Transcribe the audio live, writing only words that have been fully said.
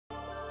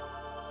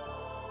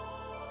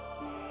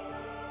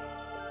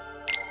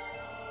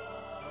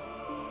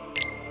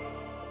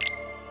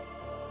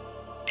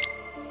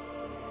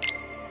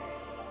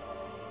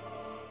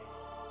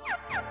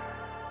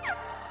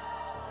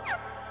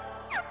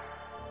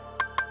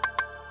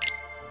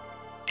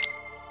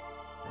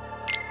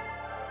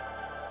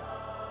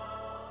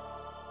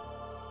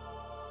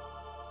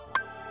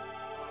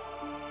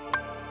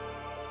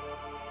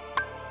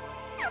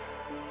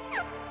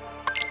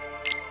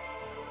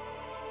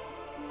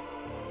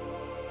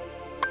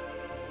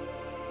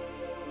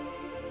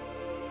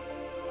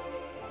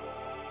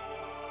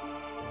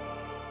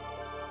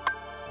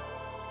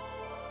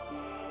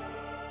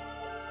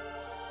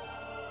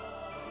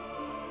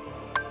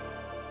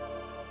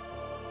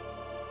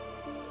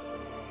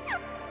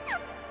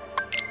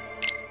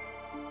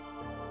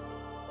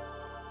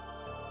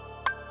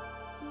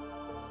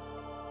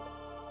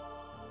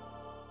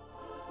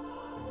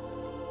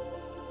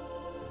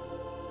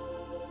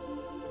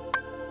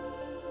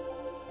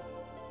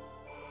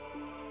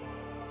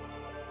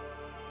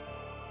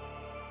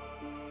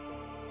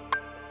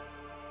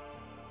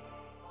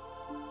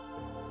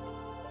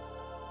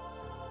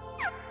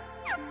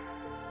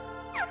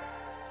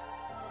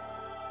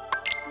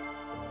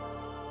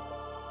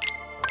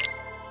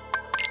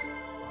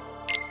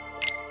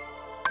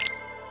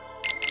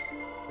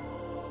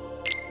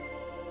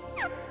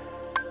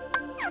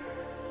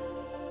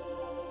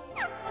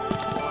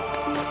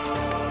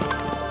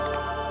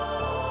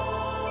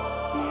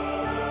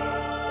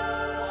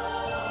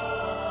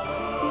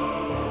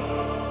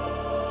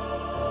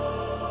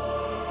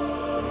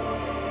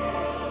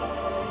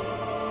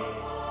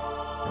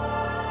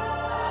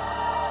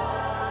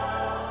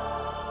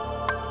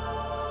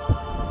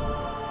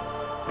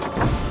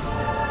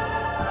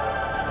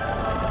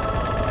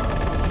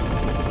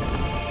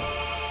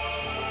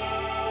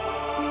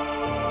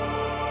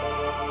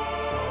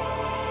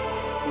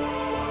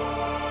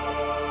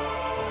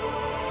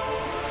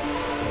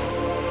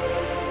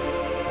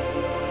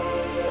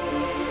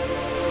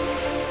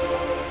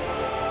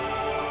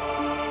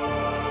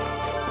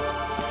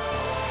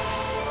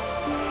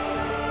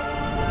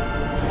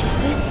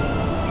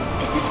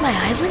Is this my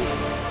island?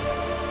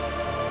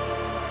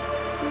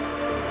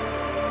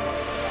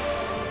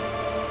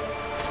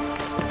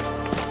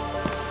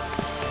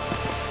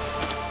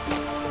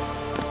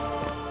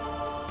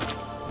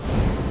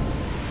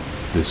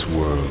 This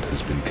world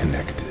has been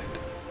connected.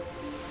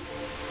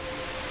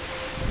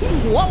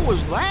 What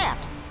was that?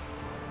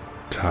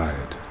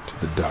 Tied to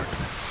the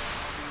darkness.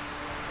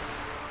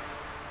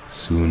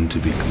 Soon to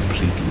be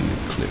completely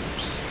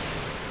eclipsed.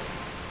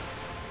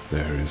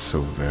 There is so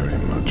very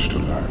much to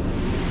learn.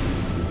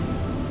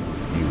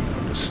 You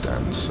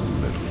understand so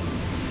little.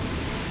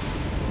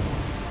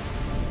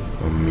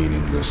 A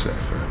meaningless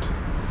effort.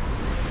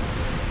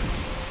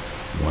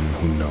 One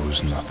who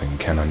knows nothing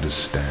can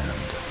understand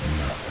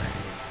nothing.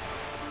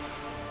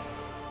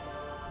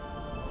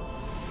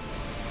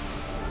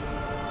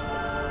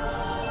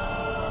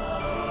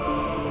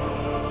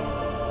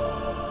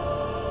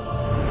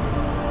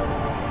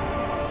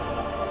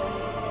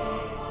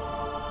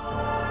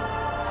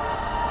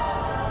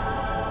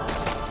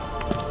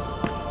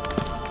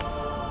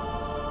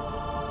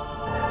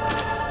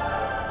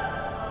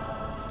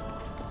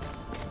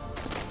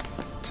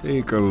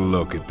 Take a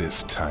look at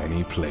this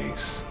tiny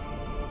place.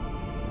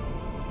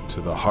 To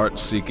the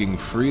heart-seeking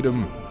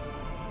freedom,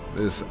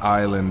 this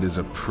island is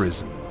a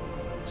prison,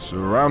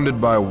 surrounded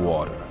by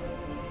water.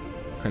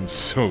 And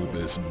so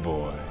this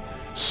boy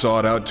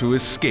sought out to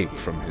escape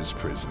from his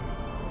prison.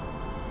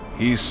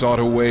 He sought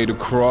a way to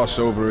cross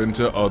over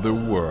into other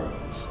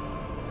worlds,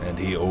 and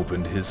he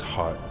opened his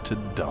heart to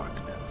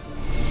darkness.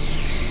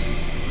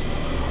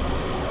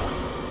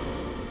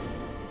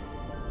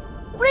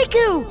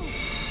 Riku!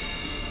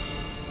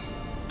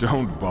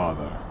 Don't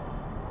bother.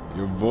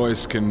 Your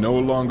voice can no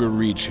longer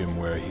reach him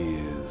where he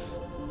is.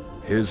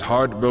 His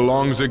heart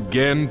belongs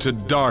again to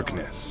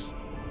darkness.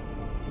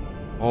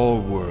 All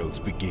worlds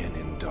begin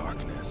in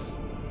darkness.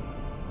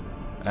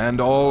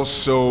 And all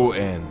so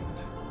end.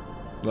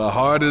 The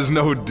heart is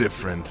no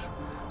different.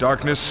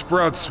 Darkness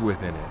sprouts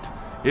within it.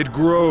 It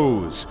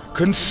grows,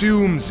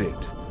 consumes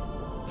it.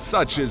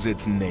 Such is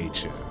its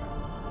nature.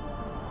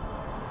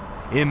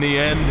 In the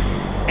end,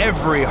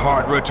 every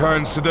heart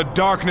returns to the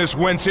darkness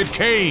whence it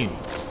came.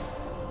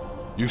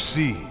 You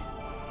see,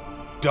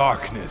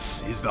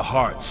 darkness is the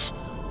heart's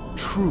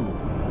true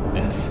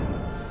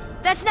essence.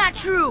 That's not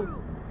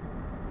true!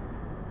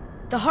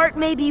 The heart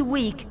may be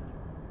weak,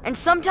 and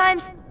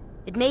sometimes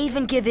it may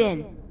even give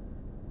in.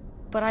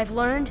 But I've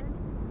learned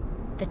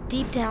that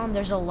deep down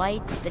there's a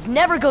light that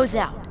never goes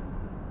out.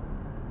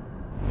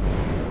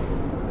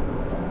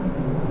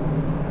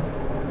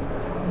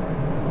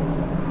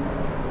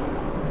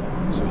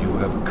 So you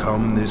have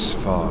come this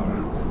far,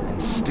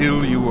 and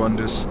still you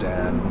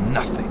understand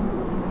nothing.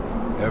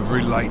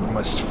 Every light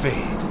must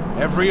fade.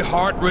 Every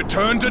heart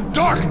return to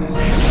darkness.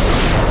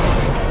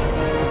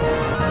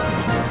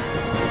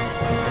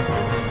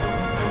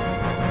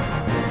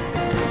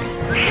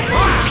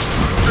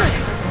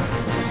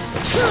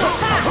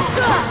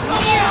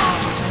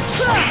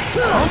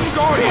 Come,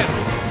 Guardian!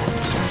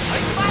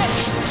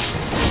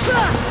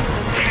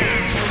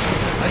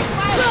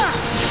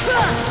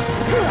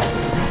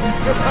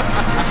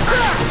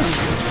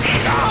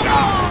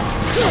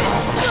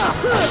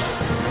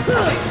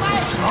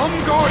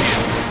 Come,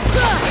 Guardian!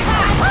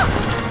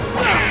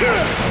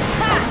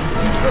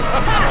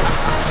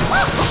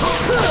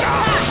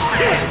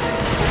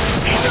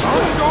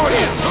 Come,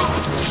 Guardian!